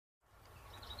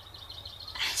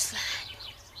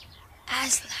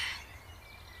Aslan.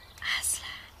 Aslan.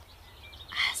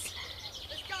 Aslan.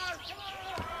 Let's go!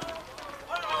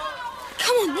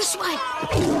 Come on, this way.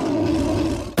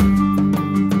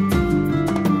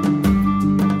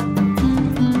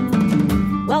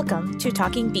 Welcome to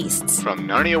Talking Beasts from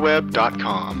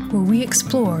NarniaWeb.com, where we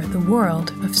explore the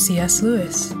world of C.S.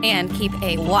 Lewis and keep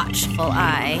a watchful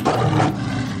eye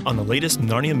on the latest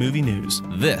Narnia movie news.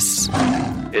 This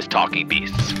is Talking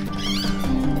Beasts.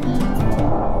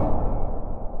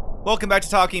 Welcome back to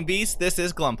Talking Beasts. This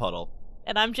is Glumpuddle.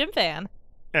 And I'm Jim Fan.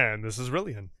 And this is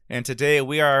Rillian. And today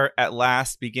we are at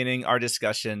last beginning our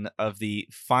discussion of the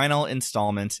final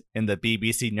installment in the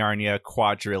BBC Narnia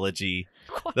quadrilogy,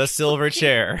 The Silver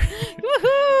Chair.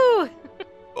 Woohoo!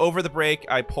 Over the break,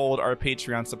 I polled our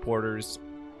Patreon supporters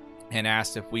and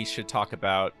asked if we should talk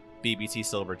about BBC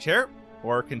Silver Chair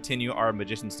or continue our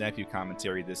Magician's Nephew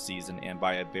commentary this season, and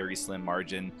by a very slim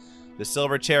margin, The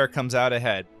Silver Chair comes out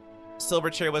ahead.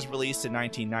 Silverchair was released in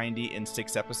 1990 in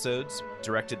 6 episodes,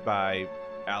 directed by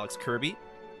Alex Kirby.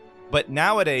 But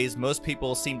nowadays, most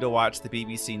people seem to watch the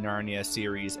BBC Narnia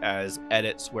series as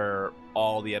edits where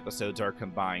all the episodes are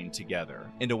combined together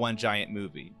into one giant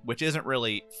movie, which isn't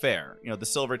really fair. You know, The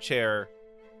Silver Chair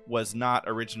was not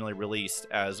originally released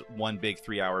as one big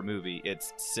 3-hour movie.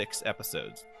 It's 6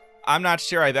 episodes. I'm not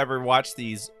sure I've ever watched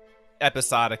these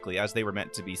episodically as they were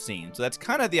meant to be seen. So that's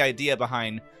kind of the idea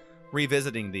behind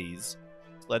revisiting these.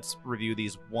 Let's review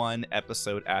these one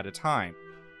episode at a time.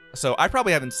 So I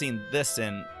probably haven't seen this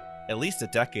in at least a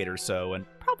decade or so, and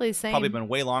probably been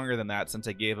way longer than that since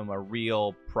I gave them a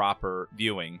real proper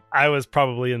viewing. I was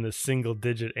probably in the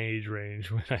single-digit age range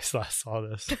when I last saw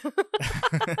this.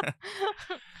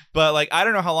 But like, I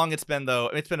don't know how long it's been though.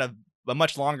 It's been a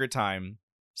much longer time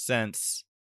since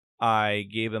I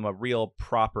gave them a real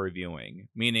proper viewing,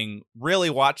 meaning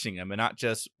really watching them and not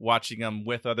just watching them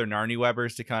with other Narnia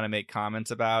Webbers to kind of make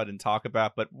comments about and talk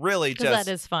about, but really just... that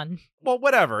is fun. Well,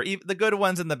 whatever. Even the good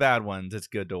ones and the bad ones, it's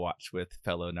good to watch with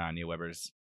fellow Narnia Webbers.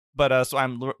 But so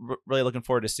I'm really looking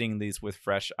forward to seeing these with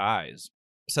fresh eyes.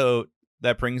 So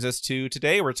that brings us to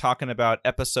today. We're talking about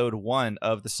episode 1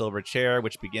 of The Silver Chair,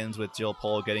 which begins with Jill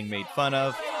Pole getting made fun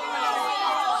of.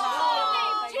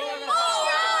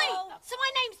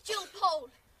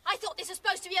 I thought this was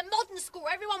supposed to be a modern school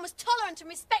where everyone was tolerant and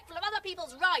respectful of other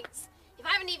people's rights. If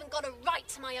I haven't even got a right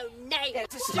to my own name.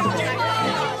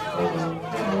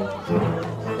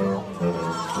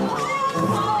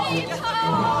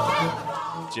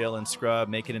 Jill and Scrub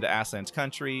make it into Aslan's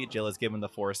country. Jill is given the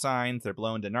 4 signs. They're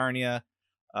blown to Narnia.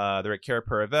 They're at Cair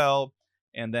Paravel.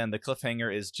 And then the cliffhanger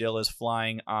is Jill is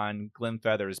flying on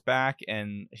Glimfeather's back,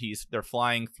 and they're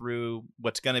flying through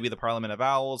what's going to be the Parliament of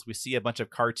Owls. We see a bunch of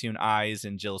cartoon eyes,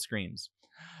 and Jill screams.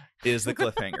 Is the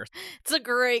cliffhanger. It's a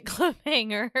great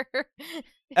cliffhanger.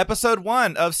 Episode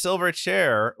 1 of Silver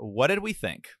Chair. What did we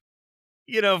think?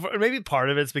 You know, maybe part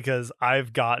of it's because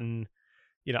I've gotten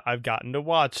to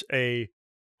watch a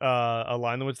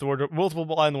Lion the Witch the Wardrobe, multiple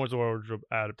Lion the Witch the Wardrobe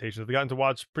adaptations. I've gotten to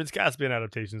watch Prince Caspian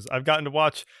adaptations. I've gotten to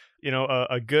watch,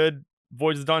 a good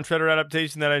Voyage of the Dawn Treader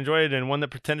adaptation that I enjoyed, and one that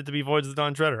pretended to be Voyage of the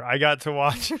Dawn Treader. I got to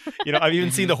watch, I've even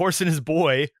seen The Horse and His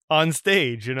Boy on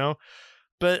stage,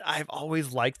 But I've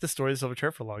always liked the story of the Silver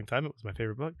Chair for a long time. It was my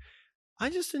favorite book.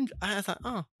 I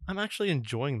thought, I'm actually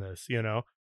enjoying this,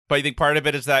 But you think part of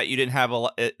it is that you didn't have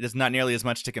there's not nearly as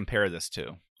much to compare this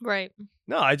to. Right.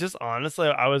 No, I just honestly,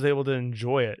 I was able to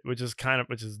enjoy it, which is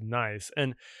nice.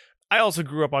 And I also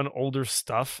grew up on older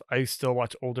stuff. I still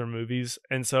watch older movies.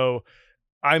 And so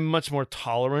I'm much more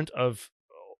tolerant of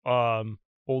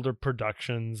older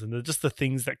productions and just the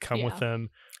things that come with them.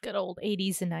 Good old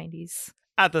 80s and 90s.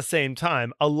 At the same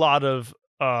time, a lot of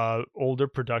older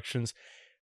productions,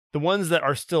 the ones that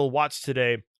are still watched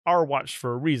today, are watched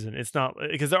for a reason. It's not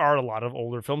because there are a lot of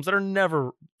older films that are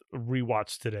never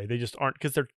rewatched today. They just aren't,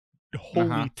 because they're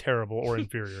wholly terrible or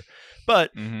inferior.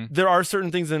 But there are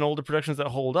certain things in older productions that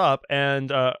hold up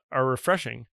and are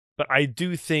refreshing. But I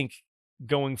do think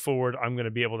going forward, I'm going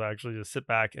to be able to actually just sit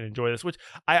back and enjoy this, which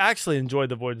I actually enjoyed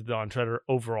the Voyage of the Dawn Treader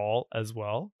overall as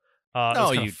well.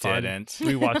 No, you didn't.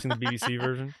 Rewatching the BBC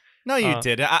version. No, you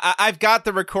didn't. I've got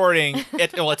the recording.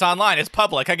 It's online. It's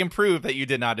public. I can prove that you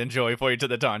did not enjoy Voyage of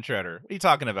the Dawn Treader. What are you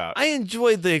talking about? I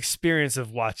enjoyed the experience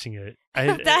of watching it.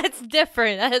 That's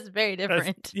different. That is very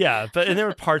different. And there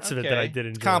were parts of it that I did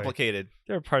enjoy. It's complicated.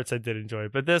 There were parts I did enjoy,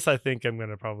 but this I think I'm going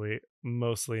to probably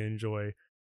mostly enjoy.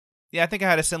 Yeah, I think I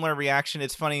had a similar reaction.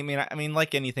 It's funny. I mean,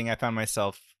 like anything, I found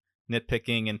myself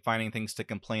nitpicking and finding things to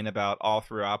complain about all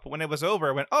throughout. But when it was over,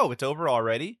 I went, "Oh, it's over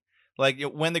already." Like,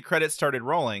 when the credits started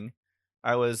rolling,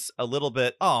 I was a little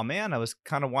bit, oh man, I was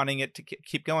kind of wanting it to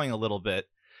keep going a little bit.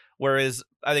 Whereas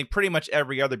I think pretty much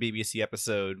every other BBC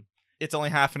episode, it's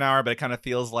only half an hour, but it kind of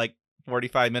feels like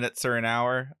 45 minutes or an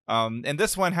hour. And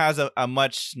this one has a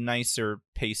much nicer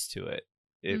pace to it.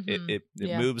 It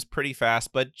moves pretty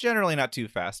fast, but generally not too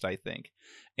fast, I think.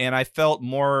 And I felt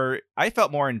more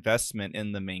investment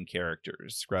in the main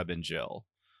characters, Scrub and Jill,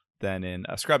 than in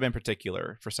Scrub in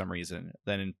particular, for some reason,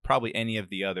 than in probably any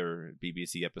of the other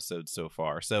BBC episodes so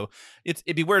far. So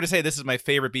it'd be weird to say this is my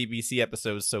favorite BBC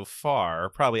episode so far.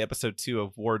 Probably episode 2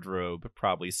 of Wardrobe,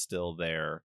 probably still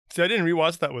there. See, I didn't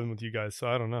rewatch that one with you guys, so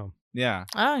I don't know. Yeah.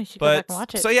 Oh, you should go back and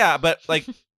watch it. So yeah, but like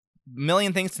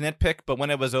million things to nitpick, but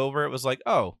when it was over, it was like,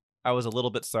 oh, I was a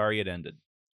little bit sorry it ended.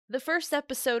 The first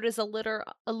episode is a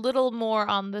little more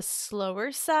on the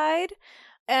slower side.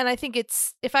 And I think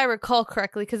it's, if I recall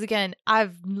correctly, because again,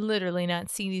 I've literally not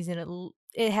seen these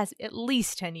it has at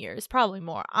least 10 years, probably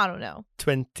more. I don't know.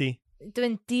 20.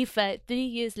 25, 3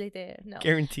 years later. No.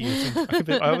 Guarantee you.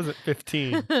 I was at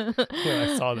 15 when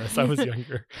I saw this. I was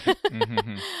younger.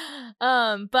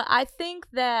 But I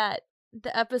think that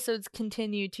the episodes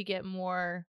continue to get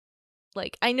more,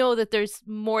 like, I know that there's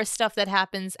more stuff that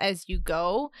happens as you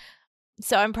go.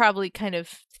 So I'm probably kind of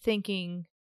thinking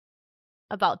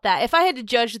about that. If I had to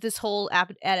judge this whole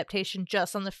adaptation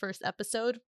just on the first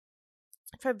episode,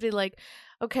 I'd probably be like,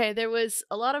 okay, there was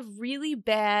a lot of really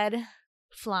bad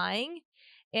flying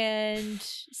and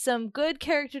some good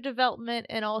character development,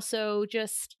 and also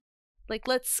just like,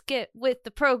 let's get with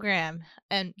the program,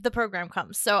 and the program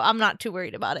comes. So I'm not too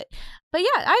worried about it. But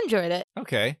yeah, I enjoyed it.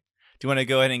 Okay. Do you want to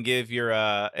go ahead and give your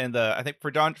I think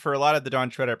for a lot of the Dawn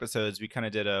Treader episodes, we kind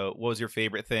of did what was your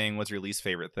favorite thing, what's your least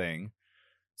favorite thing?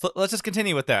 So let's just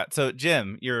continue with that. So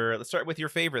Jim, let's start with your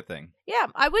favorite thing. Yeah,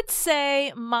 I would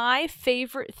say my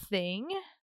favorite thing,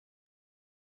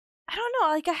 I don't know,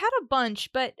 like I had a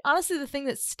bunch, but honestly the thing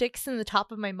that sticks in the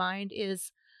top of my mind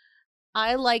is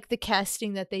I like the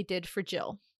casting that they did for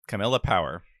Jill. Camilla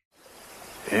Power.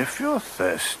 If you're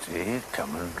thirsty,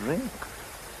 come and drink.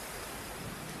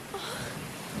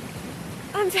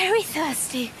 I'm very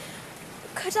thirsty.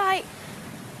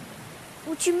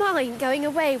 Would you mind going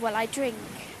away while I drink?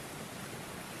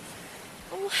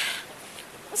 Oh,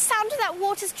 the sound of that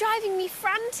water's driving me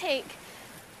frantic.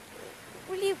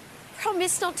 Will you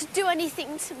promise not to do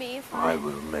anything to me if I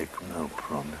will make no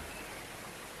promise.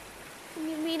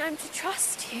 You mean I'm to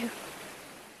trust you?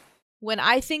 When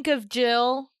I think of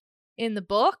Jill in the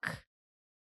book,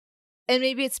 and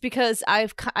maybe it's because I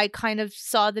kind of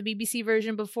saw the BBC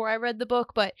version before I read the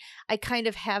book, but I kind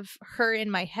of have her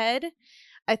in my head.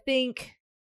 I think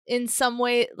in some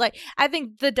way, like, I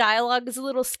think the dialogue is a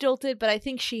little stilted, but I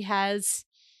think she has,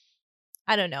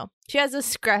 I don't know, she has a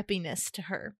scrappiness to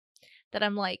her that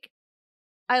I'm like,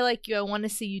 I like you. I want to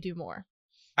see you do more.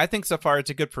 I think so far it's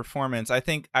a good performance. I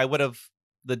think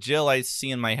the Jill I see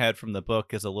in my head from the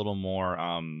book is a little more,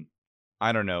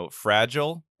 I don't know,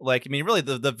 fragile. Like, I mean, really,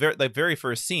 the very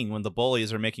first scene when the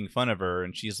bullies are making fun of her,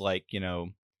 and she's like, you know,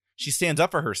 she stands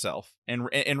up for herself and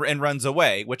runs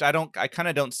away, which I kind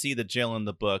of don't see the Jill in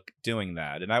the book doing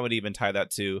that. And I would even tie that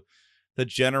to the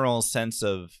general sense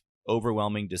of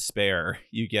overwhelming despair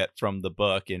you get from the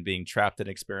book and being trapped in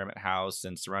Experiment House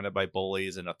and surrounded by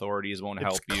bullies and authorities won't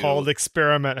help you. It's called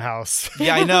Experiment House.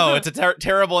 Yeah, I know. It's a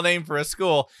terrible name for a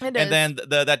school. It and is. then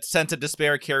that sense of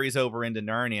despair carries over into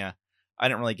Narnia. I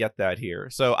didn't really get that here.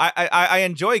 So I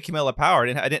enjoy Camilla Power.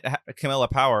 Camilla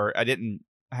Power. I didn't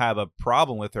have a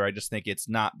problem with her. I just think it's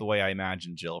not the way I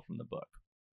imagined Jill from the book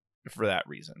for that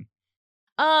reason.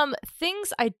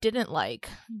 Things I didn't like.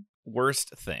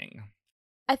 Worst thing.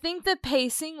 I think the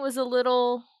pacing was a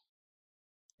little,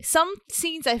 some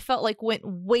scenes I felt like went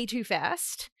way too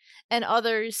fast, and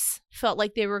others felt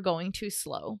like they were going too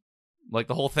slow. Like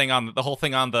the whole thing on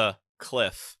the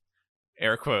cliff.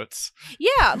 Air quotes.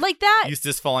 Yeah, like that.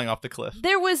 Eustace falling off the cliff.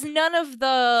 There was none of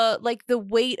the, like, the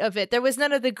weight of it. There was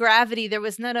none of the gravity. There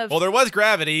was none of... Well, there was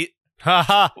gravity. Ha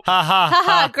ha ha ha.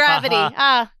 Haha, gravity.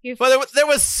 Well, there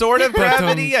was sort of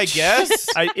gravity, I guess.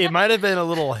 It might have been a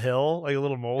little hill, like a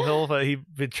little molehill that he'd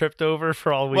been tripped over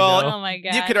for all we know. Oh my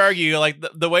god. You could argue, like,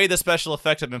 the way the special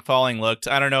effects of him falling looked,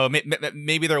 I don't know,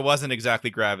 maybe there wasn't exactly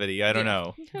gravity. I don't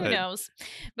know. Who knows?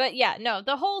 But yeah, no,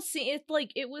 the whole scene,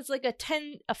 it was like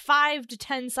a 5 to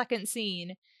 10 second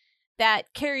scene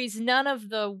that carries none of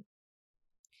the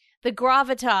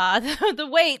gravitas, the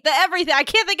weight, the everything. I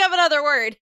can't think of another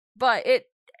word. But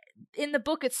in the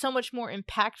book, it's so much more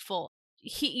impactful.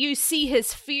 You see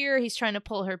his fear. He's trying to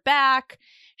pull her back.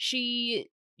 She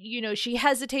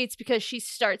hesitates because she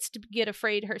starts to get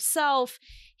afraid herself.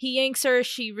 He yanks her.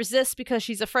 She resists because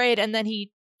she's afraid. And then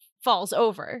he falls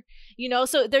over,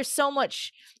 so there's so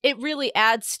much. It really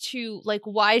adds to like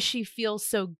why she feels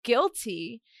so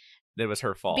guilty. It was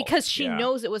her fault because she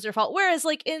knows it was her fault. Whereas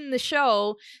like in the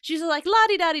show, she's like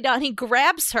la-di-da-di-da, and he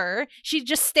grabs her. She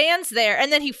just stands there,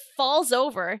 and then he falls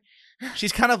over.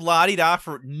 She's kind of la-di-da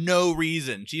for no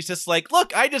reason. She's just like,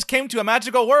 look, I just came to a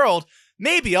magical world.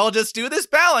 Maybe I'll just do this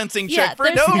balancing check for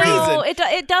no reason.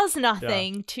 It does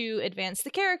nothing to advance the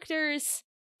characters.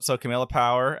 So Camilla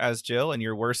Power as Jill, and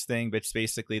your worst thing, but it's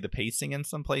basically the pacing in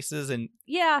some places. And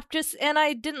and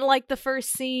I didn't like the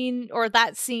first scene or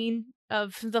that scene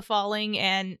of the falling,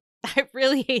 and I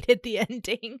really hated the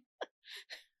ending.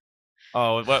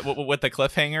 Oh, what with the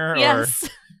cliffhanger? Yes.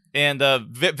 And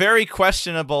very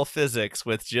questionable physics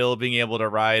with Jill being able to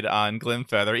ride on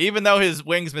Glimfeather, even though his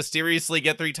wings mysteriously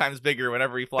get 3 times bigger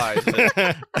whenever he flies.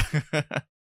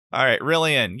 All right,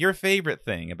 Rillian, your favorite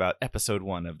thing about episode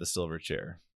 1 of The Silver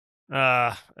Chair?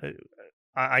 I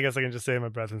guess I can just say in my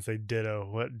breath and say ditto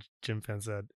what Jim Fenn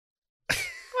said.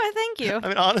 Why, thank you. I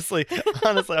mean, honestly,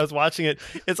 I was watching it.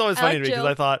 It's always funny to me because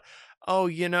I thought,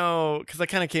 because I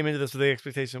kind of came into this with the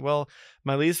expectation, well,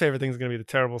 my least favorite thing is going to be the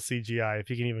terrible CGI, if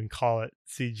you can even call it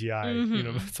CGI.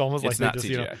 Mm-hmm. It's almost like they just,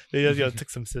 CGI. They just took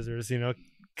some scissors,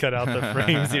 cut out the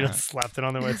frames, slapped it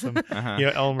on there with some,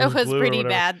 Elmer's glue. It was pretty or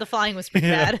bad. The flying was pretty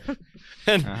bad.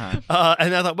 And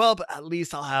I thought, well, but at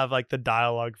least I'll have like the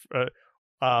dialogue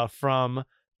from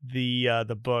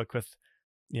the book with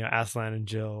Aslan and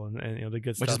Jill and the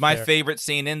good stuff. Which is my favorite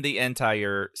scene in the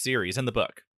entire series in the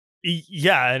book.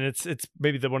 Yeah, and it's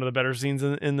maybe one of the better scenes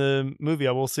in the movie.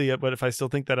 I will see it, but if I still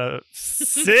think that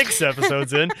 6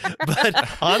 episodes in,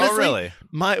 but honestly, really?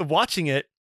 Watching it,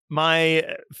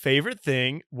 my favorite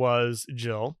thing was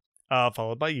Jill,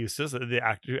 followed by Eustace. The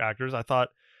actors, I thought,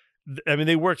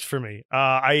 they worked for me.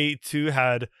 I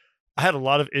had a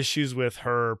lot of issues with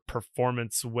her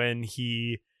performance when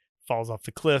he falls off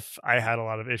the cliff. I had a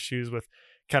lot of issues with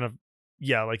kind of,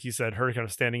 like you said, her kind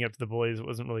of standing up to the bullies. It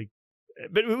wasn't really,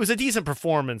 but it was a decent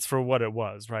performance for what it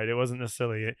was, right? It wasn't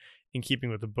necessarily in keeping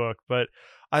with the book, but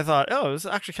I thought, it was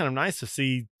actually kind of nice to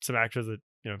see some actors that,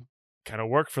 kind of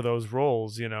work for those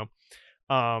roles, I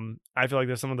feel like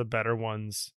there's some of the better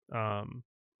ones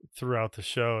throughout the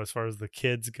show as far as the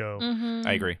kids go. Mm-hmm.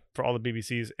 I agree. For all the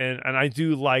BBCs. And I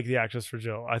do like the actress for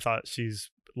Jill. I thought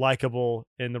she's likable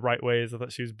in the right ways. I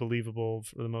thought she was believable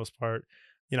for the most part.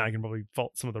 I can probably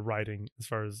fault some of the writing as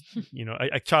far as,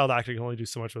 a child actor can only do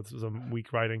so much with some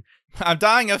weak writing. I'm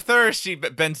dying of thirst. She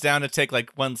bends down to take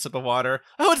like one sip of water.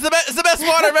 Oh, it's the best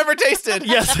water I've ever tasted.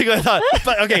 Yes, I thought.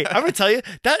 But okay, I'm gonna tell you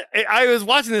that I was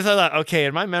watching this. I thought, okay,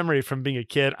 in my memory from being a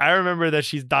kid, I remember that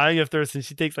she's dying of thirst and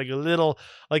she takes like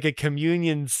a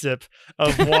communion sip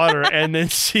of water, and then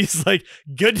she's like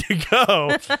good to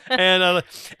go. And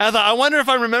I thought, I wonder if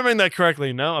I'm remembering that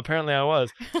correctly. No, apparently I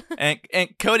was. And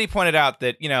Cody pointed out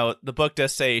that the book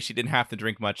does say she didn't have to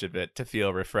drink much of it to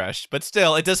feel refreshed, but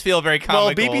still, it does feel very comical.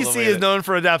 Well, BBC is known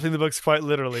for adapting the books quite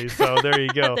literally, so there you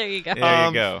go. There you go. There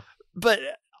you go. But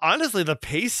honestly, the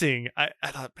pacing, I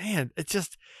thought, man,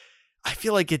 I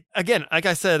feel like it, again, like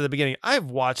I said at the beginning, I've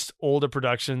watched older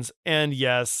productions, and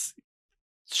yes,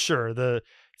 sure, the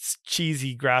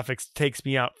cheesy graphics takes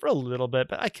me out for a little bit,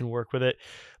 but I can work with it.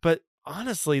 But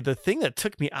honestly, the thing that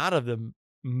took me out of the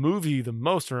movie the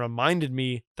most and reminded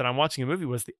me that I'm watching a movie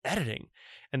was the editing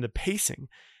and the pacing.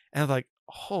 And I'm like,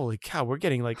 holy cow, we're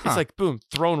getting like, it's like, boom,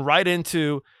 thrown right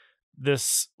into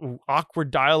this awkward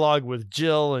dialogue with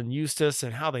Jill and Eustace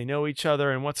and how they know each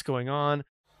other and what's going on.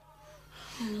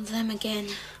 Oh, them again.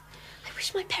 I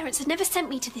wish my parents had never sent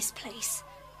me to this place.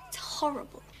 It's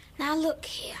horrible. Now look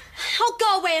here. I'll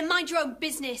go away and mind your own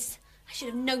business. I should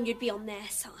have known you'd be on their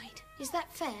side. Is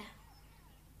that fair?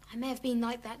 I may have been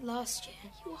like that last year.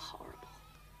 You were horrible.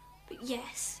 But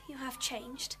yes, you have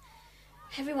changed.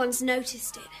 Everyone's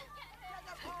noticed it.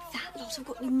 That lot have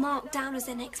got me marked down as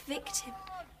their next victim.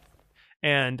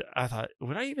 And I thought,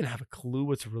 would I even have a clue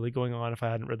what's really going on if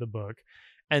I hadn't read the book?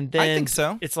 And then I think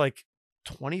so. It's like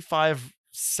 25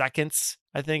 seconds,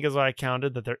 I think, is what I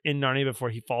counted, that they're in Narnia before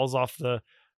he falls off the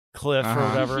cliff or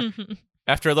whatever.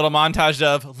 After a little montage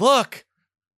of, look,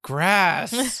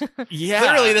 grass. Yeah.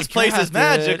 Clearly this place is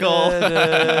magical.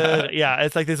 Yeah,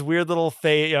 it's like this weird little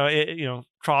fade,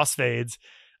 crossfades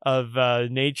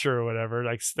of nature or whatever,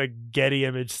 like Getty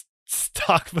image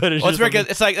stock footage. Well,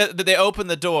 it's like they open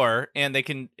the door and they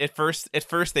can at first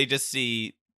they just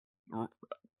see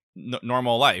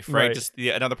normal life, right? Just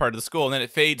another part of the school, and then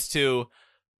it fades to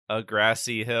a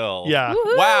grassy hill. Yeah.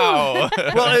 Woo-hoo! Wow.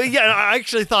 Well, yeah. I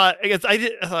actually thought,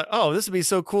 oh, this would be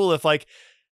so cool if like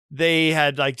they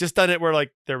had like just done it where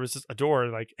like there was just a door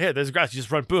and like, hey, there's grass, you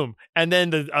just run, boom, and then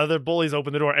the other bullies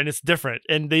open the door and it's different,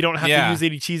 and they don't have to use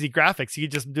any cheesy graphics. You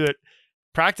can just do it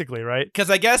practically, right? Because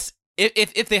I guess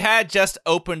if they had just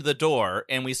opened the door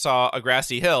and we saw a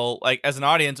grassy hill, like as an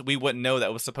audience, we wouldn't know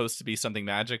that was supposed to be something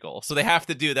magical. So they have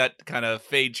to do that kind of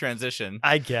fade transition,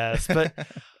 I guess, but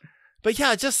but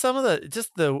yeah, just some of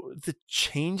the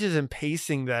changes in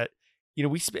pacing that. You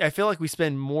know, I feel like we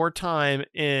spend more time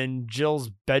in Jill's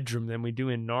bedroom than we do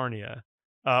in Narnia,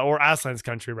 or Aslan's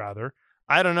country, rather.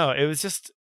 I don't know. It was just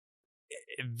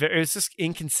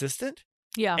inconsistent.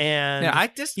 Yeah, and I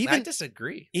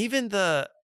disagree. Even the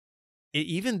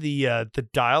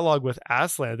dialogue with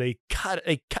Aslan, they cut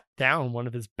down one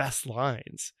of his best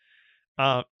lines.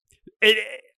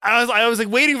 I was like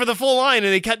waiting for the full line,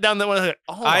 and they cut down that one. Like,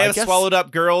 I have swallowed up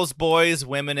girls, boys,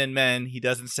 women, and men. He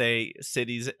doesn't say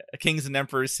cities, kings and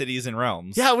emperors, cities and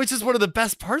realms. Yeah, which is one of the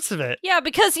best parts of it. Yeah,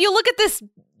 because you look at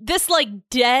this like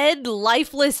dead,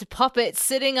 lifeless puppet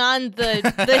sitting on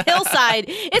the hillside.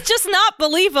 It's just not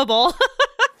believable.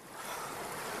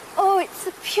 Oh, it's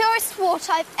the purest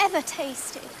water I've ever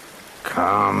tasted.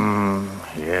 Come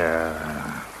here.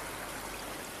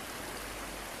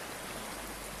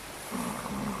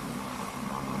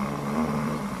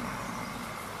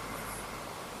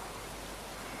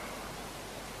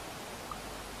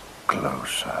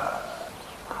 Closer.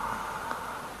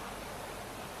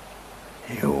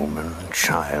 Human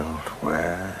child,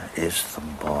 where is the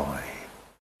boy?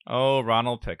 Oh,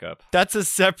 Ronald Pickup. That's a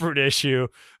separate issue,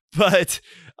 but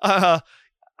I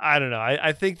don't know.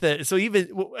 I think that, so even,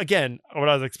 again, what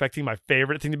I was expecting my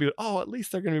favorite thing to be, oh, at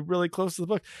least they're going to be really close to the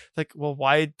book. It's like, well,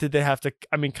 why did they have to,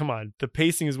 I mean, come on. The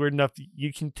pacing is weird enough.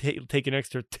 You can take an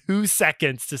extra 2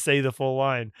 seconds to say the full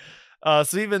line.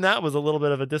 So even that was a little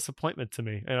bit of a disappointment to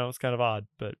me. You know, it's kind of odd,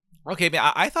 but. Okay,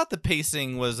 I thought the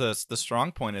pacing was the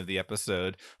strong point of the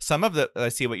episode. Some of I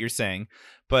see what you're saying,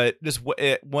 but just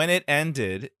when it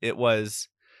ended, it was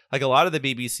like a lot of the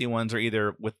BBC ones are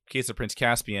either, with case of Prince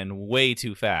Caspian, way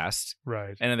too fast.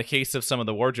 Right. And in the case of some of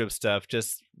the wardrobe stuff,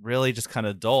 just really just kind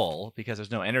of dull because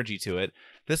there's no energy to it.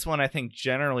 This one, I think,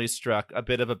 generally struck a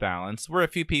bit of a balance. We're a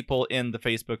few people in the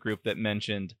Facebook group that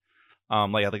mentioned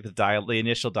like the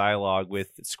initial dialogue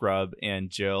with Scrub and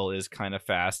Jill is kind of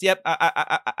fast. Yep,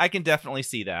 I can definitely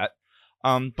see that.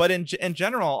 But in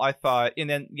general, I thought, and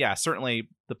then certainly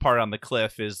the part on the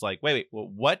cliff is like, wait,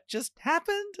 what just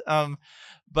happened?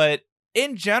 But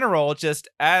in general, just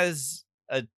as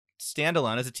a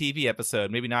standalone, as a TV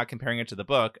episode, maybe not comparing it to the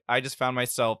book, I just found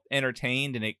myself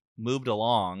entertained and it moved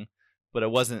along, but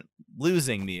it wasn't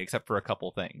losing me except for a couple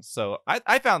things. So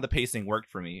I found the pacing worked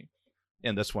for me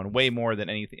in this one way more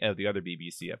than anything of the other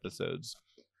BBC episodes.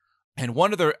 And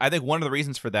I think one of the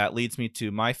reasons for that leads me to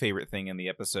my favorite thing in the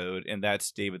episode, and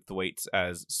that's David Thwaites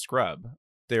as Scrub.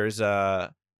 There's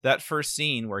that first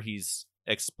scene where he's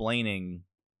explaining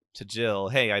to Jill,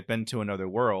 hey, I've been to another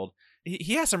world.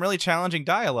 He has some really challenging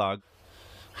dialogue.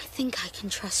 I think I can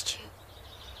trust you,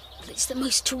 but it's the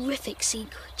most terrific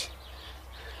secret.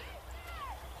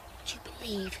 Do you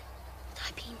believe that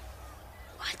I've been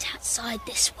right outside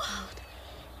this world?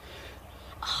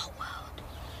 Our world.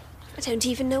 I don't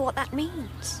even know what that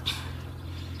means.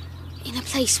 In a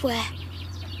place where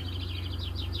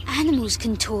animals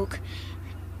can talk,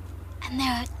 and there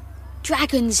are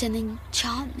dragons and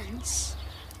enchantments.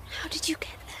 How did you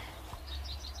get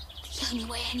there? The only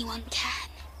way anyone can.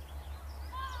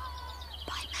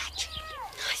 By magic.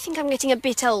 I think I'm getting a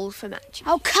bit old for magic.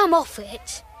 Oh, come off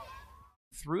it.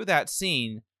 Through that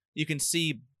scene, you can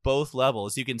see both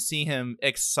levels. You can see him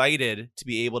excited to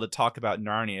be able to talk about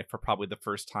Narnia for probably the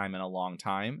first time in a long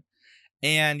time.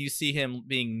 And you see him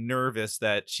being nervous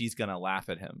that she's going to laugh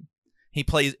at him. He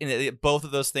plays both of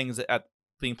those things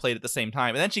being played at the same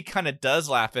time. And then she kind of does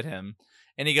laugh at him.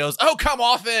 And he goes, oh, come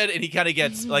off it. And he kind of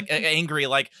gets like angry,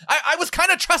 like, I was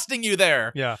kind of trusting you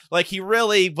there. Yeah. Like he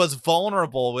really was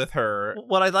vulnerable with her.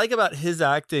 What I like about his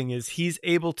acting is he's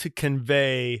able to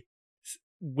convey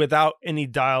without any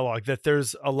dialogue that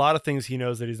there's a lot of things he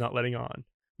knows that he's not letting on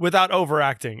without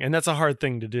overacting. And that's a hard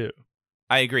thing to do.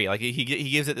 I agree. Like he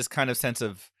gives it this kind of sense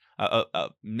of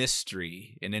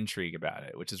mystery and intrigue about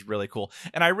it, which is really cool.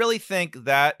 And I really think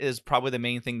that is probably the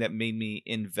main thing that made me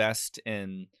invest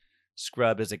in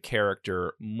Scrub as a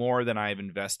character more than I've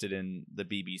invested in the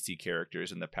BBC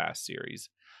characters in the past series.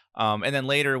 And then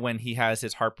later when he has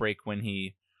his heartbreak when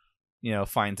he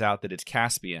finds out that it's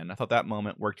Caspian, I thought that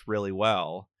moment worked really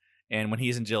well. And when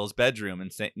he's in Jill's bedroom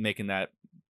and making that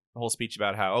whole speech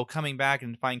about how, coming back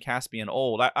and find Caspian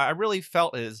old, I really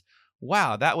felt his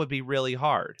wow, that would be really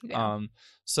hard. Yeah.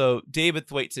 So David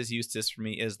Thwaites as Eustace for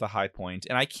me is the high point.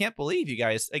 And I can't believe you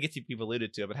guys, I guess you've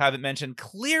alluded to it, but haven't mentioned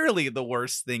clearly the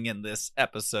worst thing in this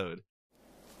episode.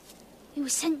 He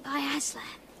was sent by Aslan.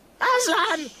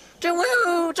 Aslan!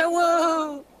 Tu-whoo!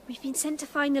 Tu-whoo! We've been sent to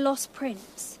find the lost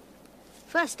prince.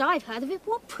 First I've heard of it.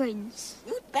 What prince?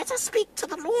 You'd better speak to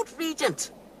the Lord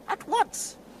Regent. At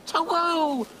once.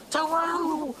 Tu-whoo!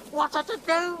 Tu-whoo! What are to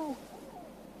do?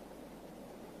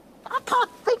 I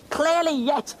can't think clearly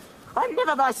yet. I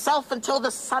never myself until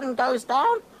the sun goes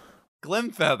down.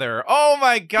 Glimfeather. Oh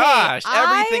my gosh.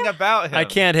 Everything about him. I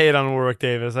can't hate on Warwick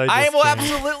Davis. I will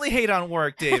absolutely hate on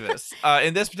Warwick Davis.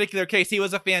 In this particular case, he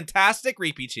was a fantastic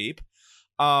Reapy-Cheep.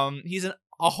 He's a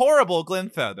horrible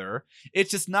Glimfeather.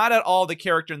 It's just not at all the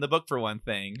character in the book, for one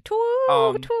thing.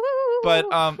 But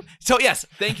so yes,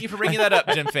 thank you for bringing that up,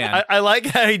 Jim Fan. I like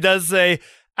how he does say,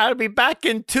 "I'll be back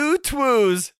in 2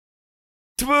 twoos."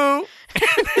 Tu-whoo.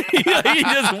 He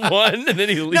just won and then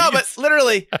he leaves. No, but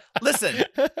literally, listen,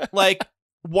 like,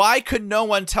 why could no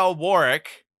one tell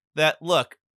Warwick that,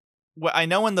 look, I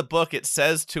know in the book it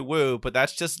says Tu-whoo, but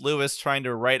that's just Lewis trying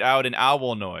to write out an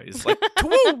owl noise. Like,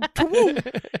 Tu-whoo, Tu-whoo.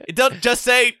 It doesn't just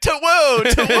say Tu-whoo,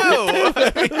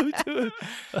 Tu-whoo.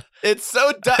 It's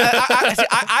so dumb.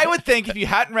 I would think if you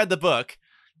hadn't read the book,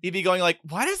 you'd be going like,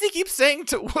 why does he keep saying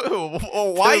Tu-whoo?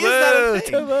 Or why is that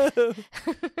a thing?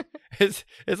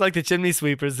 It's like the chimney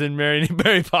sweepers in Mary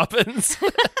Poppins.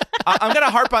 I'm going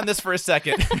to harp on this for a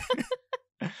second.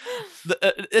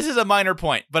 This is a minor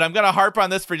point, but I'm going to harp on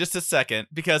this for just a second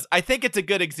because I think it's a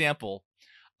good example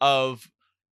of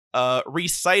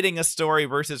reciting a story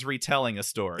versus retelling a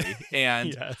story.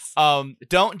 And yes.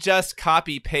 Don't just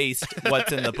copy paste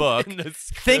what's in the book.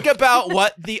 Think about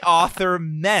what the author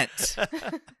meant.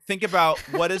 Think about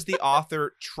what is the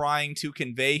author trying to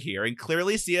convey here. And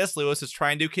clearly C.S. Lewis is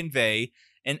trying to convey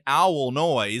an owl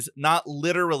noise, not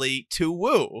literally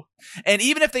Tu-whoo. And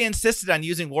even if they insisted on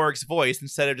using Warwick's voice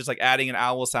instead of just like adding an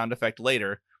owl sound effect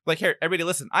later, like, here, everybody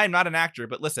listen, I am not an actor,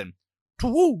 but listen,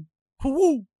 Tu-whoo,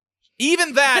 Tu-woo.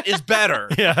 Even that is better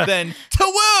than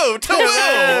Tu-woo, Tu-woo.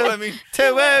 I mean,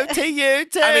 Tu-woo to you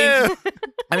too.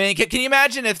 I mean, can you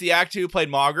imagine if the actor who played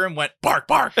Mogram went bark,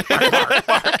 bark, bark, bark,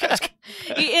 bark?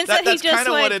 That's kind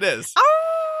of what it is.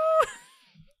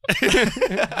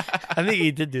 I think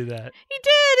he did do that.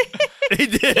 He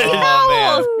did.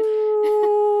 Oh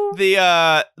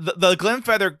man. The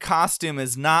Glimfeather costume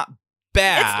is not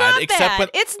bad. It's not except bad.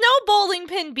 It's no bowling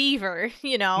pin beaver,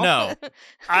 you know. No.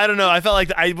 I don't know. I felt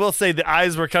like I will say the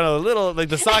eyes were kind of a little, like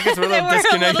the sockets were a little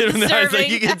disconnected from the eyes. Like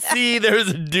you can see there's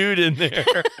a dude in there.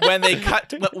 when they cut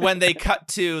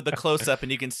to the close up and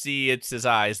you can see it's his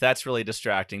eyes, that's really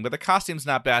distracting. But the costume's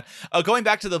not bad. Going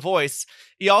back to the voice,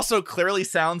 he also clearly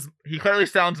sounds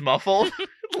muffled.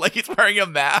 Like he's wearing a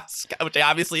mask, which he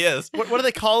obviously is. What do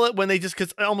they call it when they just,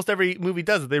 because almost every movie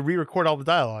does it, they re-record all the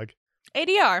dialogue.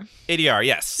 ADR,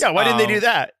 yes. Yeah, why didn't they do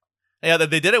that? Yeah,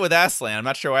 they did it with Aslan. I'm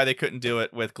not sure why they couldn't do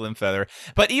it with Glimfeather.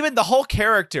 But even the whole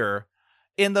character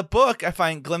in the book, I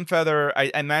find Glimfeather, I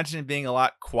imagine him being a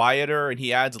lot quieter, and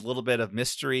he adds a little bit of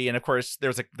mystery. And of course,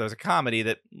 there's a comedy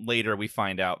that later we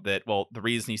find out that, well, the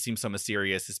reason he seems so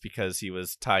mysterious is because he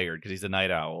was tired, because he's a night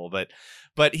owl.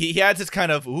 But he adds this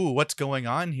kind of, ooh, what's going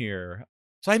on here?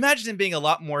 So I imagine him being a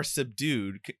lot more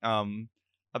subdued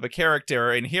of a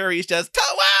character, and here he's just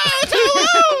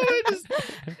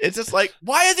it's just like,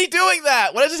 why is he doing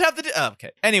that? What does this have to do? Oh,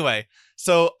 okay. Anyway,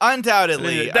 so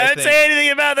undoubtedly, don't say anything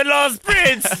about the Lost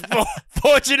Prince.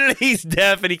 Fortunately, he's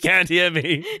deaf and he can't hear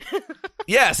me.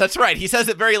 Yes, that's right. He says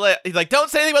it very late. He's like,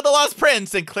 don't say anything about the Lost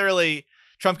Prince, and clearly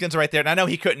Trumpkin's right there. And I know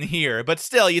he couldn't hear, but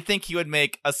still, you'd think he would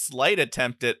make a slight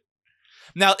attempt at.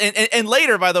 Now, and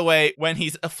later, by the way, when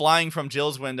he's flying from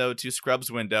Jill's window to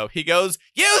Scrub's window, he goes,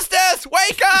 Eustace,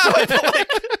 wake up!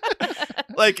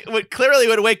 like clearly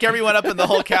would wake everyone up in the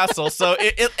whole castle. So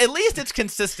at least it's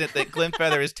consistent that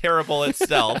Glimfeather is terrible at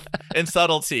stealth and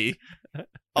subtlety.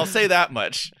 I'll say that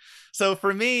much. So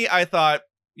for me, I thought,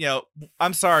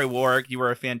 I'm sorry, Warwick, you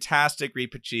were a fantastic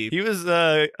Reapy-Cheep. He was,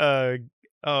 no,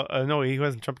 he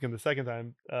wasn't Trumpkin the second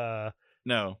time.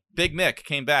 No, Big Mick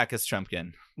came back as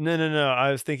Trumpkin. No.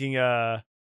 I was thinking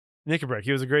Knickerbrick.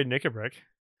 He was a great Knickerbrick.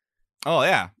 Oh,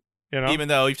 yeah. Even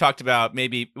though we've talked about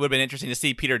maybe it would have been interesting to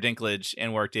see Peter Dinklage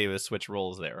and Warwick Davis switch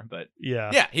roles there. But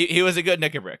yeah, he was a good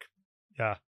Knickerbrick.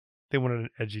 Yeah. They wanted an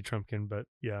edgy Trumpkin, but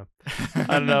yeah.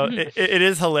 I don't know. It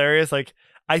is hilarious. Like,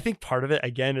 I think part of it,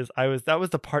 again, is that was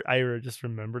the part I just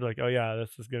remembered. Like, oh, yeah,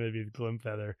 this is going to be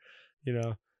Glimfeather,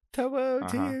 Tu-whoo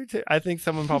to you too. I think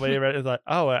someone probably read it is like,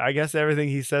 oh, I guess everything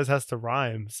he says has to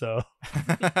rhyme. So,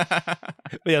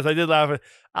 but yes, I did laugh.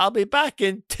 I'll be back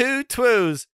in 2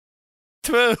 twoos.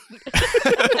 Tu-whoo.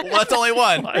 Well, that's only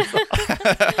one.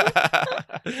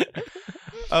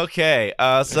 Okay,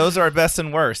 so those are our best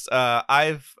and worst.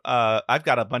 I've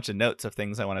got a bunch of notes of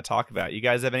things I want to talk about. You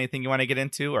guys have anything you want to get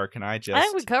into, or can I just? I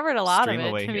think we covered a lot of stream it,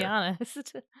 away to be here?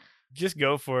 honest. Just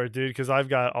go for it, dude, because I've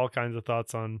got all kinds of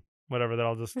thoughts on whatever that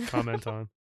I'll just comment on.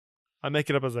 I make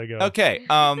it up as I go. Okay.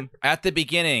 At the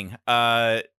beginning,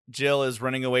 Jill is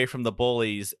running away from the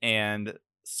bullies, and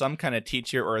some kind of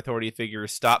teacher or authority figure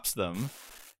stops them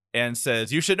and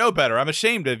says, "You should know better. I'm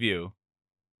ashamed of you."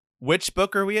 Which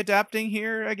book are we adapting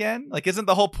here again? Like, isn't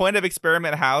the whole point of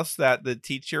Experiment House that the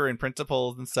teacher and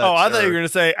principals and such? Oh, I thought you were going to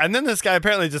say, and then this guy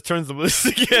apparently just turns them loose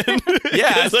again.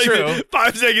 Yeah, it's like true.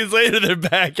 5 seconds later, they're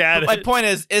back at My it. point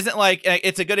is, isn't like,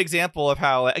 it's a good example of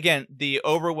how, again,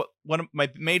 one of my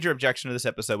major objection to this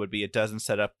episode would be it doesn't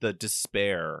set up the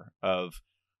despair of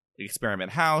the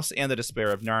Experiment House and the despair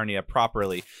of Narnia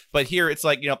properly. But here, it's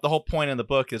like, the whole point in the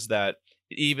book is that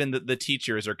even the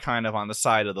teachers are kind of on the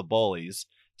side of the bullies.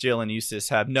 Jill and Eustace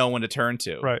have no one to turn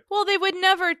to. Right. Well, they would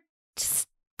never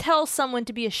tell someone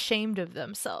to be ashamed of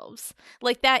themselves.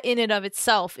 Like, that in and of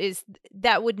itself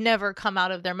that would never come out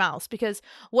of their mouths, because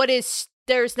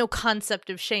there's no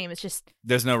concept of shame. It's just,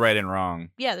 there's no right and wrong.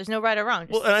 Yeah, there's no right or wrong.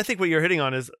 Well, and I think what you're hitting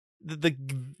on is the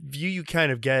view you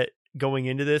kind of get going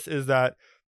into this is that,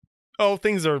 oh,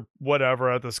 things are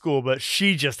whatever at the school, but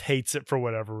she just hates it for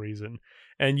whatever reason.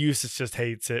 And Eustace just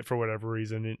hates it for whatever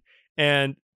reason.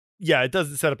 And yeah, it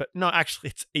doesn't set up. No,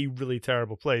 actually, it's a really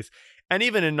terrible place. And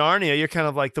even in Narnia, you're kind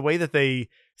of like, the way that they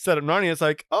set up Narnia, it's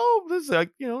like, oh, there's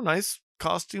like, nice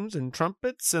costumes and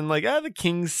trumpets, and like, the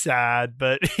king's sad,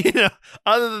 but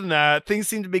other than that, things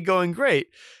seem to be going great.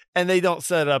 And they don't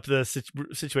set up the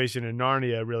situation in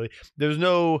Narnia really. There's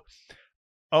no,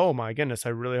 oh my goodness, I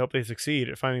really hope they succeed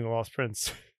at finding the lost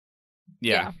prince.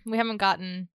 Yeah, we haven't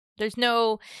gotten. There's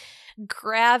no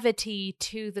gravity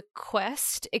to the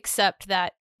quest, except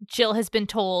that Jill has been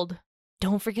told,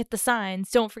 don't forget the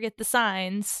signs, don't forget the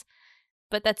signs.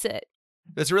 But that's it.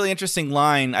 There's a really interesting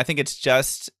line. I think it's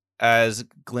just as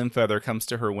Glimfeather comes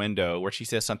to her window where she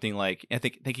says something like, I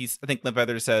think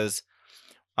Glimfeather says,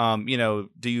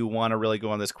 do you want to really go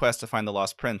on this quest to find the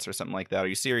lost prince or something like that? Are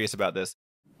you serious about this?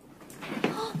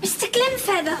 Oh, Mr.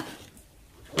 Glimfeather!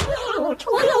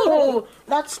 Tu-whoo!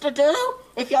 Lots to do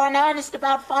if you're in earnest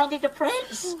about finding the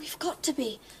prince. Oh, we've got to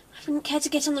be. I wouldn't care to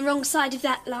get on the wrong side of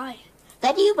that line.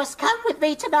 Then you must come with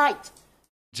me tonight.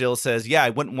 Jill says, yeah,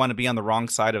 I wouldn't want to be on the wrong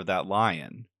side of that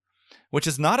lion, which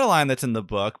is not a line that's in the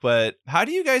book, but how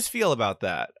do you guys feel about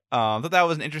that? I thought that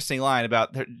was an interesting line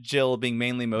about Jill being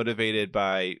mainly motivated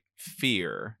by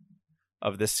fear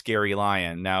of this scary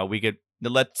lion. Now,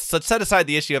 let's set aside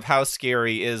the issue of how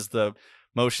scary is the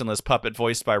motionless puppet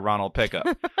voiced by Ronald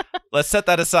Pickup. Let's set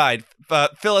that aside.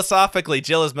 Philosophically,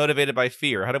 Jill is motivated by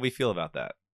fear. How do we feel about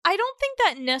that? I don't think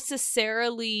that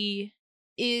necessarily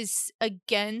is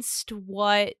against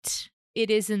what it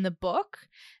is in the book,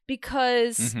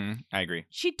 because I agree.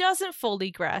 She doesn't fully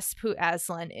grasp who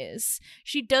Aslan is.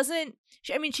 She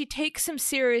takes him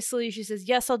seriously. She says,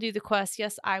 yes, I'll do the quest.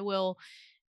 Yes, I will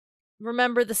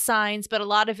remember the signs. But a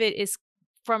lot of it is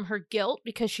from her guilt,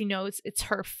 because she knows it's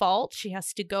her fault. She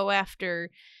has to go after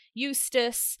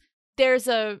Eustace. There's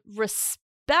a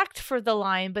respect for the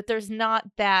lion, but there's not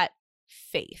that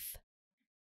faith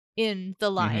in the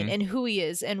lion and who he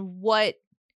is and what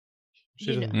she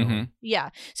doesn't know him.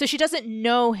 Yeah, so she doesn't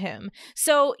know him.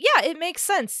 So yeah, it makes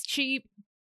sense. He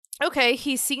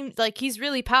seems like he's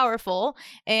really powerful,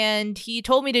 and he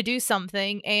told me to do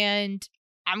something, and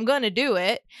I'm gonna do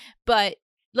it. But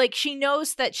like, she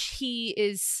knows that he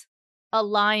is a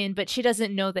lion, but she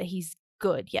doesn't know that he's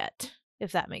good yet,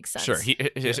 if that makes sense. Sure.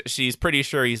 She's pretty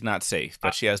sure he's not safe,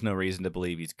 but she has no reason to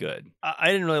believe he's good.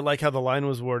 I didn't really like how the line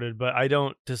was worded, but I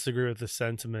don't disagree with the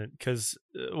sentiment, because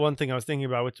one thing I was thinking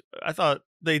about, which I thought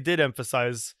they did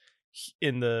emphasize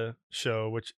in the show,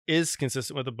 which is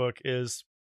consistent with the book, is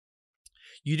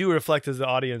you do reflect as the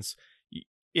audience.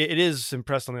 It is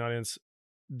impressed on the audience.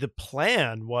 The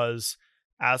plan was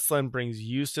Aslan brings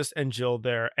Eustace and Jill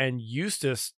there, and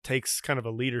Eustace takes kind of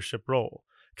a leadership role,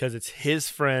 because it's his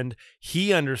friend.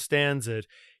 He understands it.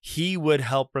 He would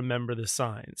help remember the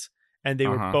signs, and they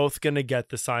were both going to get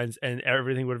the signs, and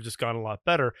everything would have just gone a lot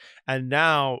better. And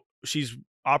now she's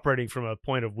operating from a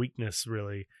point of weakness,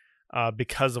 really,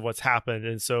 because of what's happened.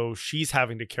 And so she's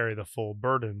having to carry the full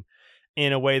burden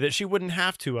in a way that she wouldn't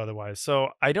have to otherwise. So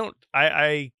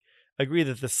I agree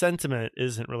that the sentiment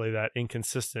isn't really that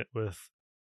inconsistent with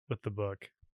the book.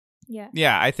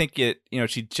 Yeah, I think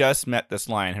she just met this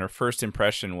lion. Her first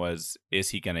impression was, is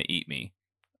he going to eat me?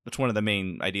 Which one of the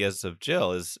main ideas of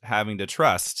Jill is having to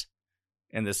trust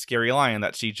and this scary lion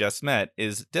that she just met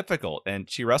is difficult, and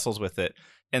she wrestles with it.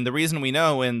 And the reason we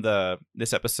know in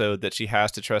this episode that she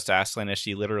has to trust Aslan is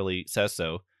she literally says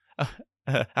so.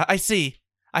 I see.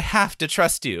 I have to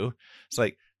trust you. It's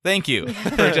like, thank you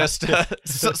for just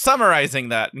summarizing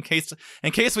that in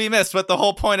case we missed what the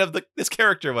whole point of this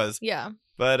character was. Yeah.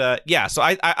 But so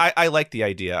I like the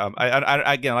idea.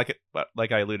 I again,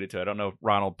 like I alluded to, I don't know if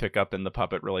Ron will pick up and the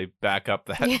puppet really back up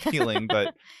that feeling,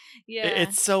 but yeah,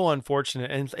 it's so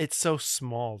unfortunate, and it's so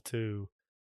small too.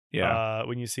 Yeah,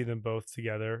 when you see them both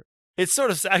together, it's sort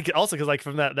of sad. Also, because like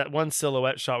from that one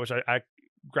silhouette shot, which I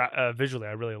visually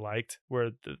I really liked,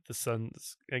 where the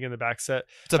sun's like in the back set.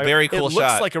 It's a very cool shot. It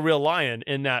looks like a real lion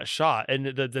in that shot, and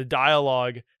the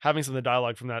dialogue, having some of the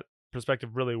dialogue from that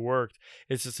perspective really worked.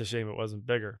 It's just a shame it wasn't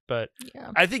bigger, but yeah.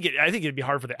 I think it'd be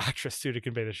hard for the actress too to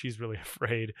convey that she's really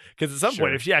afraid, because at some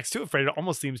point if she acts too afraid, it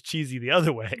almost seems cheesy the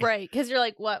other way, right? Because you're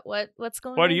like, what's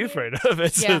going on? What are you here? afraid of?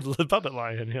 It's the puppet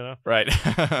lion, you know? Right.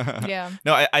 Yeah.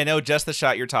 No, I know just the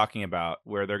shot you're talking about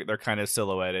where they're kind of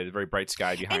silhouetted, very bright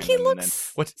sky behind and he them.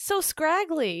 Looks so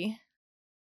scraggly.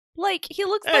 Like he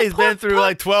looks. Hey, he's been through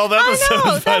like 12 episodes. I know,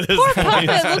 by that this poor point.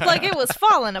 puppet looked like it was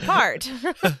falling apart.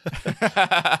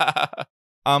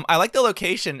 I like the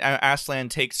location. Aslan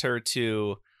takes her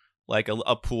to like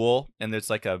a pool, and there's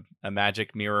like a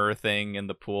magic mirror thing in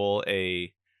the pool.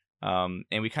 And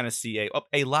we kind of see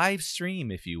a live stream,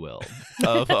 if you will,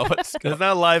 of what's It's not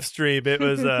a live stream. It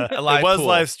was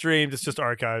live streamed. It's just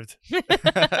archived.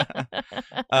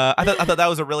 I thought that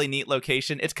was a really neat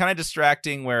location. It's kind of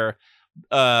distracting where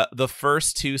the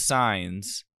first two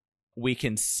signs we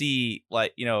can see,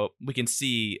 like, you know, we can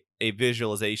see a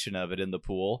visualization of it in the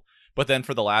pool. But then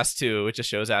for the last two, it just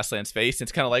shows Aslan's face.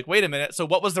 It's kind of like, wait a minute. So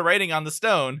what was the writing on the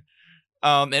stone?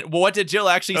 And what did Jill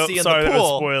actually see in the pool? That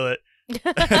would spoil it.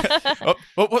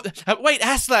 Wait,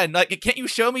 Aslan, like, can't you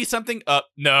show me something?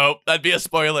 No, that'd be a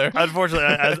spoiler. Unfortunately,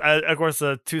 of course,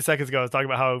 2 seconds ago, I was talking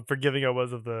about how forgiving I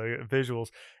was of the visuals,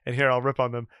 and here I'll rip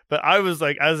on them. But I was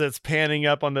like, as it's panning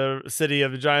up on the city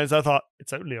of the giants, I thought,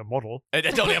 it's only a model.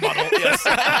 It's only a model, yes.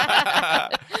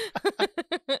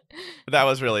 That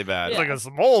was really bad. It's like a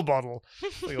small model,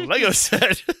 like a Lego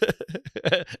set,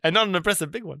 and not an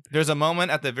impressive big one. There's a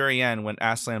moment at the very end when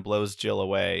Aslan blows Jill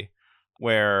away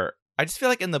where I just feel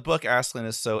like in the book, Aslan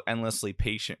is so endlessly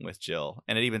patient with Jill.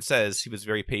 And it even says he was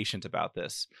very patient about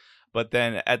this. But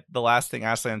then at the last thing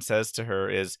Aslan says to her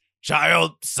is,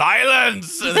 "Child,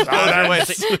 silence!"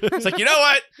 It's like, you know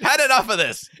what? Had enough of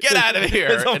this. Get out of here.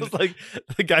 It's almost like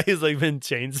the guy who's like been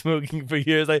chain smoking for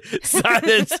years. Like,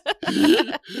 silence.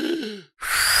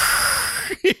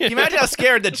 Can you imagine how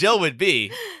scared that Jill would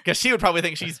be? Because she would probably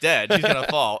think she's dead. She's going to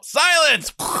fall.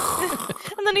 Silence!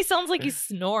 And then he sounds like he's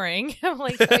snoring. I'm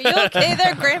like, are you okay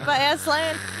there, Grandpa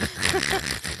Aslan?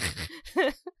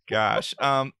 Gosh.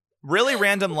 Really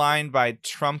random line by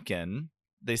Trumpkin.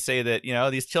 They say that, you know,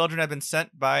 these children have been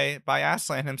sent by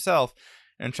Aslan himself.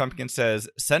 And Trumpkin says,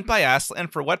 "Sent by Aslan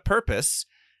for what purpose?"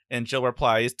 And Jill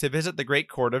replies, "To visit the great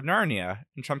court of Narnia."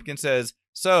 And Trumpkin says,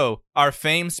 "So, our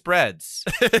fame spreads."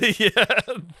 Yeah,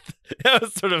 that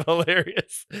was sort of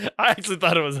hilarious. I actually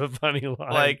thought it was a funny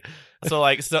line. So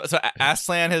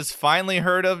Aslan has finally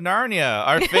heard of Narnia.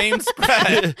 Our fame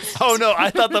spread. Oh no,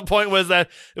 I thought the point was that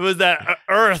it was that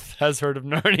Earth has heard of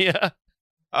Narnia.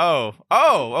 Oh,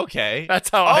 okay. That's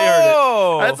how I heard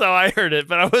it. That's how I heard it,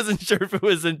 but I wasn't sure if it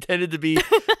was intended to be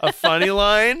a funny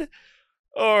line,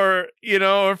 or, you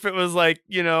know, or if it was like,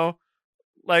 you know,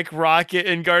 like Rocket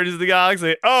in Guardians of the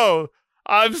Galaxy. Oh,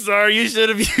 I'm sorry, you should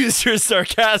have used your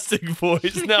sarcastic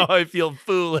voice. Now I feel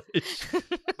foolish.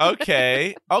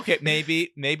 Okay,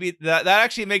 maybe that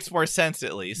actually makes more sense,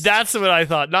 at least. That's what I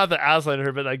thought. Not that Aslan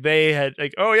heard, but like they had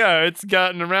like, oh yeah, it's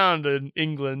gotten around in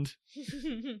England.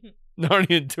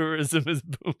 Narnian tourism is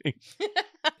booming.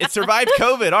 It survived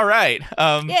COVID. All right.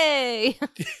 Yay!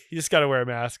 You just got to wear a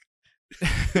mask.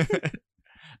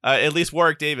 At least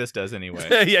Warwick Davis does anyway.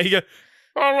 Yeah, you go,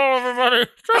 hello, everybody.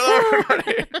 Hello,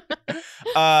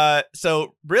 everybody.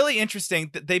 So really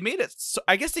interesting. They made it, so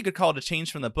I guess they could call it a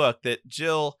change from the book, that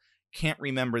Jill can't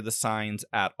remember the signs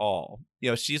at all.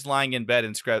 You know, she's lying in bed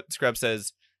and Scrub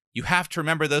says, "You have to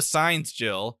remember those signs,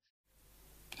 Jill."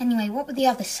 Anyway, what were the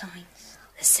other signs?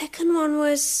 The second one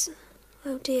was...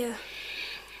 oh dear.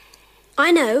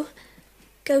 I know.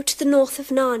 Go to the north of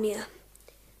Narnia.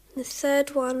 The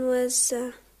third one was...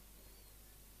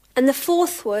 and the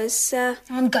fourth was...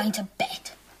 I'm going to bed.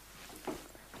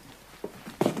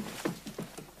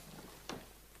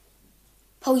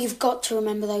 Oh, you've got to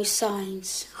remember those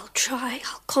signs. I'll try.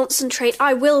 I'll concentrate.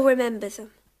 I will remember them.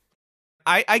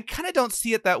 I kind of don't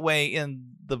see it that way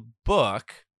in the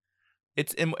book.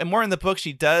 it's and more in the book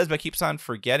she does, but keeps on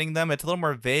forgetting them. It's a little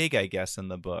more vague, I guess, in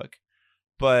the book.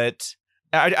 But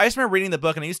I just remember reading the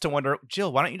book, and I used to wonder,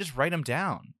 Jill, why don't you just write them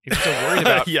down? If you're so worried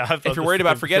about, if you're worried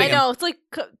about forgetting I know, it's like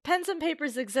pens and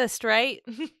papers exist, right?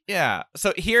 Yeah.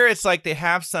 So here it's like they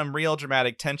have some real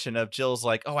dramatic tension of Jill's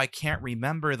like, oh, I can't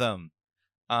remember them.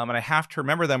 And I have to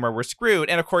remember them or we're screwed.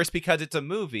 And of course, because it's a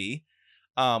movie,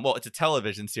 well, it's a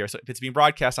television series. So if it's being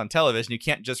broadcast on television, you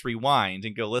can't just rewind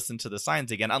and go listen to the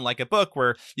signs again. Unlike a book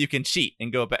where you can cheat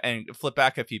and go back and flip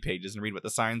back a few pages and read what the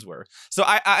signs were. So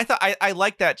I thought I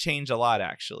like that change a lot,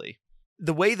 actually.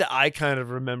 The way that I kind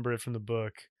of remember it from the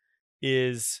book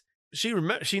is she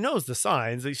knows the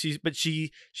signs. Like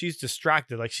she's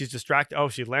distracted. Like she's distracted. Oh,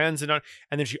 she lands and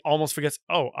then she almost forgets.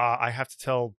 Oh, I have to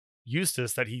tell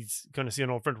Eustace that he's going to see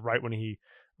an old friend right when he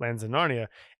lands in Narnia.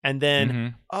 And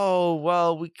then, oh,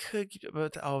 well, we could,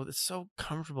 but it's so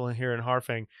comfortable in here in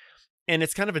Harfang. And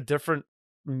it's kind of a different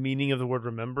meaning of the word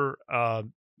remember.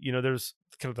 There's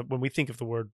kind of when we think of the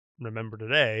word remember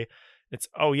today, it's,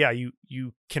 oh yeah,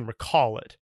 you can recall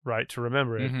it, right? To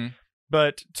remember it.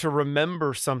 But to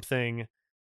remember something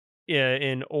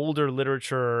in older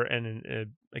literature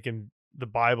and like in the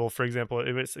Bible, for example,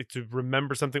 it was like to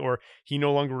remember something, or he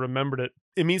no longer remembered it.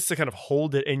 It means to kind of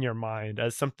hold it in your mind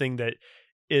as something that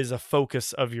is a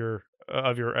focus of your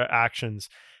actions,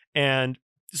 and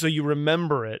so you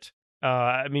remember it.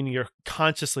 I mean, you're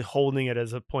consciously holding it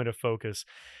as a point of focus,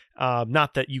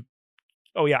 not that you.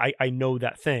 Oh yeah, I know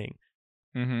that thing.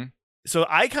 So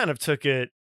I kind of took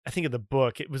it. I think of the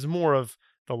book, it was more of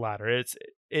the latter.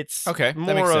 It's okay. More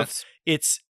that makes of sense.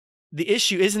 It's. The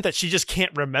issue isn't that she just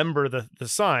can't remember the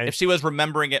signs. If she was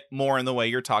remembering it more in the way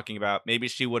you're talking about, maybe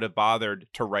she would have bothered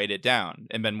to write it down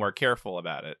and been more careful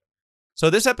about it. So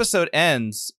this episode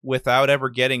ends without ever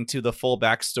getting to the full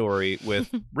backstory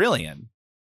with Rillian.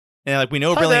 And like we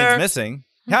know Rillian's missing.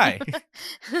 Hi.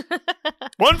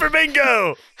 One for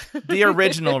bingo. The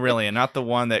original Rillian, not the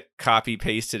one that copy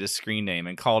pasted his screen name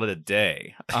and called it a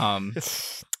day.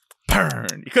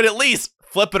 Burn. You could at least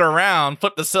flip it around,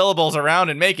 flip the syllables around,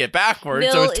 and make it backwards.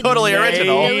 So it's totally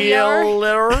original.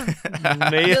 Nailer.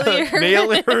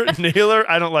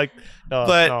 I don't like.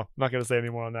 But no, I'm not going to say any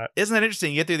more on that. Isn't that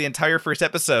interesting? You get through the entire first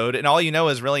episode, and all you know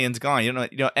is Rillian's gone. You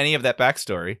don't know any of that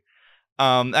backstory.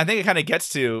 I think it kind of gets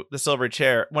to the Silver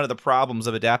Chair. One of the problems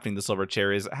of adapting the Silver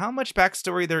Chair is how much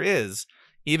backstory there is,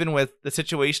 even with the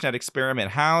situation at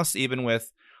Experiment House, even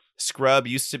with Scrub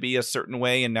used to be a certain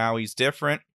way, and now he's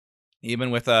different.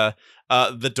 Even with the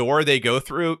door they go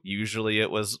through, usually it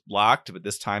was locked, but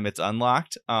this time it's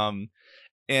unlocked. And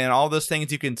all those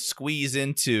things you can squeeze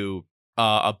into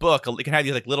a book. You can have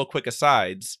these like little quick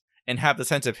asides and have the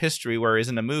sense of history, whereas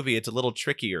in a movie it's a little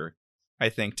trickier, I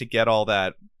think, to get all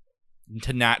that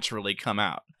to naturally come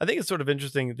out. I think it's sort of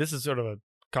interesting. This is sort of a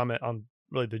comment on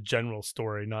really the general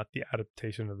story, not the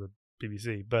adaptation of the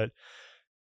BBC. But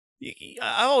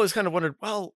I always kind of wondered,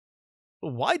 well,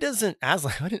 why didn't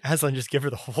Aslan just give her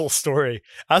the whole story?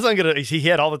 Aslan he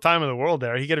had all the time in the world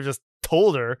there. He could have just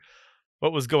told her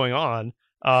what was going on.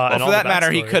 Well, for that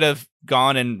matter, he could have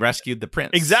gone and rescued the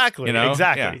prince. Exactly. You know?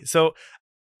 Exactly. Yeah. So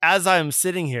as I'm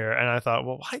sitting here and I thought,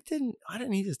 well, why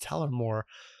didn't he just tell her more?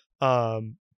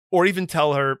 Or even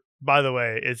tell her, by the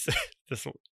way, it's this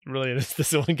really is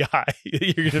this one guy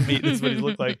you're gonna meet. This is what he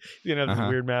looked like. He's gonna have this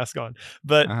weird mask on,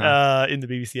 but in the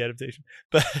BBC adaptation.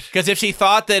 But because if she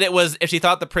thought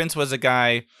the prince was a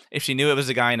guy, if she knew it was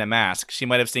a guy in a mask, she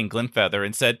might have seen Glimfeather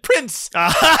and said, "Prince,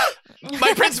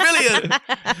 my Prince William."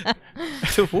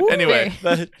 Anyway,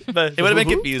 but it would have been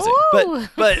confusing.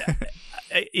 But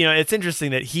it's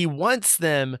interesting that he wants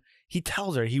them. He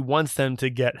tells her he wants them to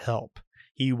get help.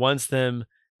 He wants them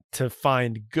to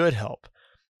find good help.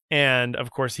 And of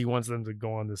course, he wants them to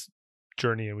go on this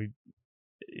journey, and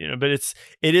but it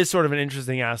is sort of an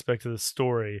interesting aspect of the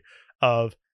story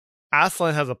of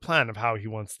Aslan has a plan of how he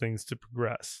wants things to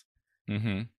progress.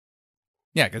 Mm-hmm.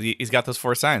 Yeah, because he's got those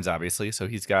 4 signs, obviously, so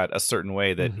he's got a certain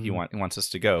way that he wants us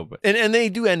to go. But and they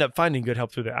do end up finding good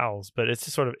help through the owls, but it's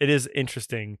just it is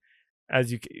interesting.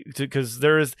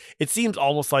 Because it seems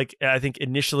almost like, I think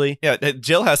initially,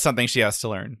 Jill has something she has to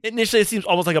learn. Initially, it seems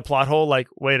almost like a plot hole. Like,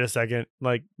 wait a second,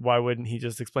 like, why wouldn't he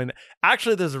just explain that?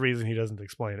 Actually, there's a reason he doesn't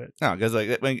explain it. No, because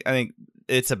I think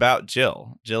it's about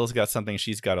Jill. Jill's got something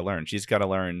she's got to learn. She's got to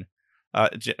learn.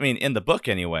 In the book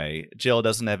anyway, Jill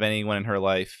doesn't have anyone in her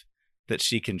life that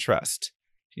she can trust.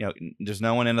 There's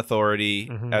no one in authority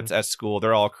at school.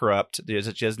 They're all corrupt. She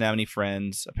doesn't have any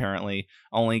friends, apparently.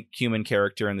 Only human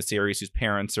character in the series whose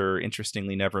parents are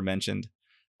interestingly never mentioned.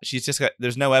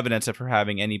 There's no evidence of her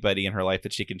having anybody in her life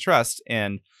that she can trust.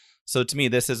 And so to me,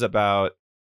 this is about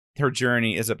her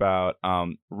journey is about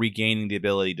regaining the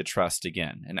ability to trust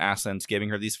again. And Aslan's giving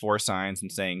her these 4 signs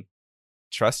and saying,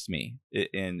 trust me,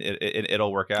 and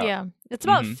it'll work out. Yeah, it's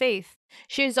about faith.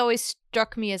 She has always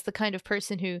struck me as the kind of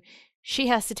person who she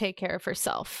has to take care of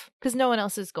herself because no one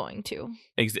else is going to.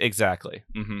 Exactly.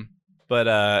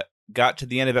 But got to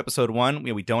the end of episode 1.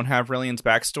 We don't have Rillian's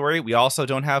backstory. We also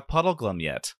don't have Puddleglum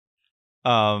yet.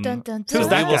 Dun, dun, dun. Who's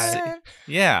that guy?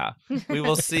 Yeah, we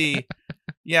will see.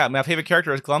 Yeah, my favorite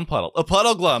character is Glumpuddle.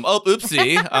 Puddleglum. Oh,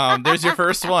 oopsie. There's your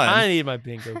first one. I need my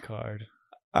bingo card.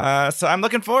 So I'm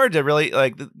looking forward to really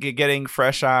getting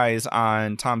fresh eyes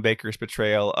on Tom Baker's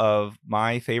portrayal of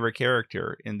my favorite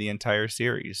character in the entire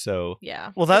series. So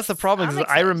yeah, well, that's the problem because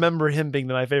I remember him being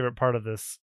my favorite part of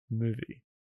this movie.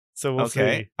 So we'll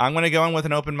see. I'm going to go in with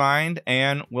an open mind,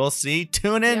 and we'll see.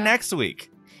 Tune in next week.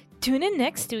 Tune in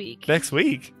next week. Next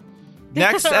week.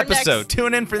 Next episode.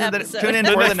 Tune in for the next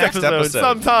episode.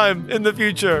 Sometime in the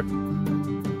future.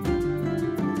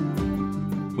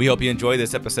 We hope you enjoyed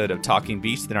this episode of Talking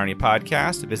Beasts, the Narnia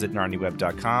podcast. Visit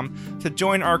narniaweb.com to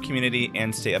join our community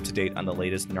and stay up to date on the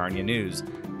latest Narnia news.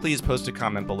 Please post a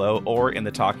comment below or in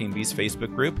the Talking Beasts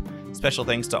Facebook group. Special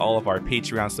thanks to all of our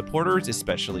Patreon supporters,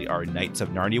 especially our Knights of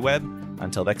Narnia Web.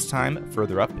 Until next time,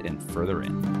 further up and further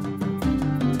in.